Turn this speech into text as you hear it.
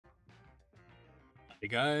Hey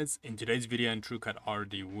guys, in today's video in TruCUT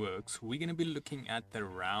RDWorks, we're going to be looking at the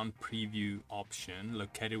round preview option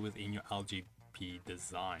located within your LGP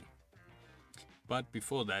design. But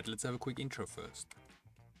before that, let's have a quick intro first.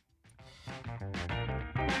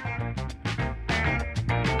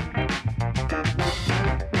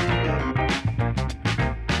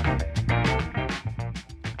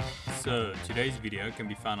 So today's video can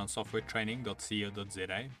be found on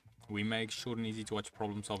softwaretraining.co.za. We make short and easy to watch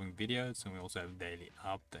problem solving videos, and we also have daily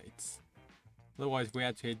updates. Otherwise, we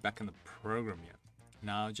had to head back in the program here.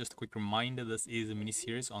 Now, just a quick reminder, this is a mini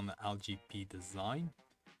series on the LGP design,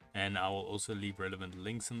 and I will also leave relevant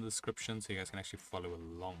links in the description so you guys can actually follow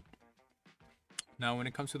along. Now, when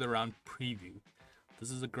it comes to the round preview, this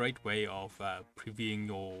is a great way of previewing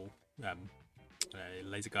your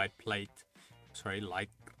laser guide plate, light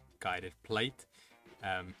guided plate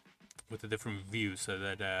with a different view, so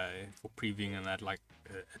that for previewing and that,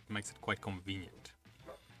 it makes it quite convenient.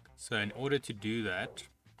 So in order to do that,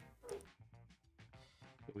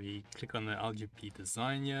 we click on the LGP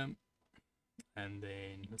design here, and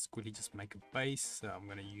then let's quickly just make a base. So I'm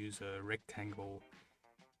going to use a rectangle.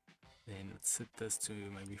 Then let's set this to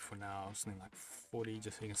maybe for now something like 40,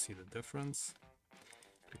 just so you can see the difference.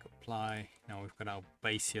 Click apply. Now we've got our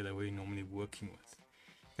base here that we're normally working with.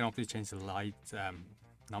 You can obviously change the light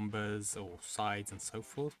numbers or sides and so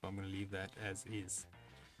forth, but I'm going to leave that as is.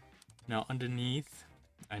 Now underneath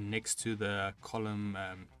and next to the column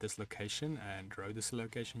dislocation and row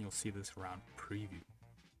dislocation, you'll see this round preview.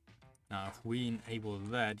 Now if we enable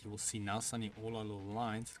that, you will see now suddenly all our little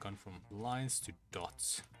lines have gone from lines to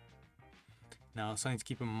dots. Now something to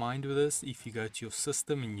keep in mind with this, if you go to your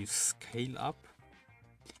system and you scale up,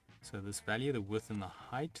 so this value, the width and the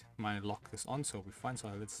height, might lock this on, so it'll be fine. So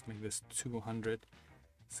let's make this 200,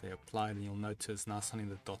 say apply, and you'll notice now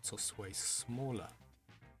suddenly the dots are way smaller,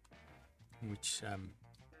 which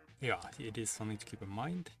yeah, it is something to keep in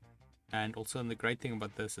mind. And also, the great thing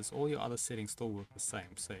about this is all your other settings still work the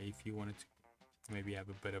same. So if you wanted to maybe have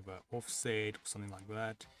a bit of a offset or something like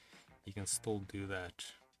that, you can still do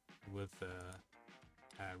that with a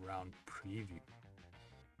round preview.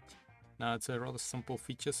 Now it's a rather simple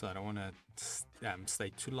feature, so I don't want to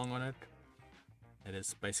stay too long on it. It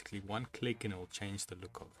is basically one click and it will change the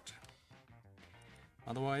look of it.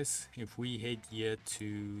 Otherwise, if we head here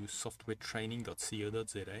to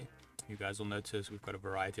softwaretraining.co.za, you guys will notice we've got a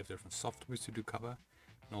variety of different softwares to do cover,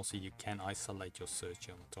 and also you can isolate your search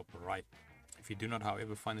here on the top right. If you do not,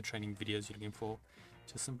 however, find the training videos you're looking for,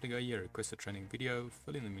 just simply go here, request a training video,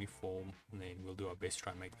 fill in the mini form, and then we'll do our best to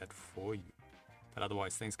try and make that for you. But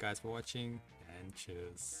otherwise, thanks guys for watching, and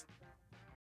cheers.